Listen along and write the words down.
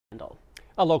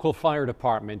A local fire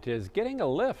department is getting a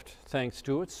lift thanks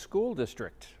to its school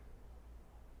district.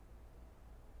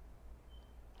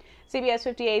 CBS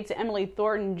 58's Emily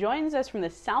Thornton joins us from the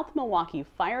South Milwaukee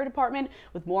Fire Department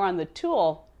with more on the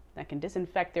tool that can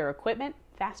disinfect their equipment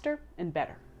faster and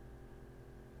better.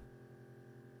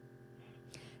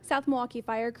 South Milwaukee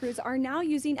fire crews are now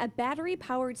using a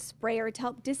battery-powered sprayer to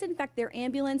help disinfect their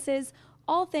ambulances,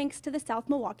 all thanks to the South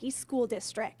Milwaukee School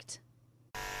District.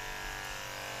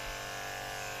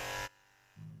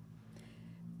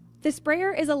 The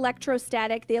sprayer is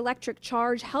electrostatic. The electric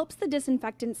charge helps the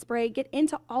disinfectant spray get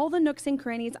into all the nooks and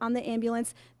crannies on the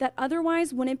ambulance that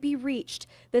otherwise wouldn't be reached.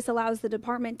 This allows the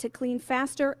department to clean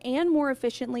faster and more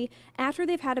efficiently after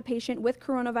they've had a patient with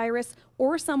coronavirus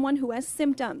or someone who has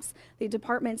symptoms. The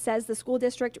department says the school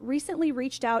district recently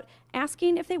reached out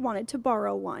asking if they wanted to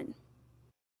borrow one.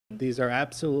 These are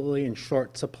absolutely in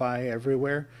short supply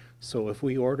everywhere, so if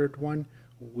we ordered one,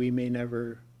 we may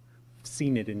never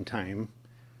seen it in time.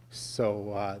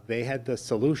 So they had the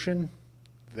solution,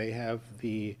 they have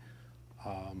the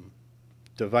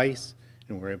device,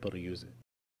 and we're able to use it.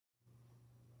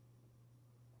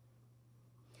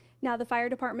 Now, the fire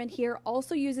department here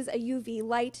also uses a UV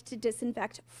light to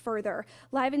disinfect further.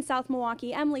 Live in South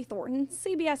Milwaukee, Emily Thornton,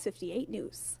 CBS 58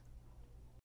 News.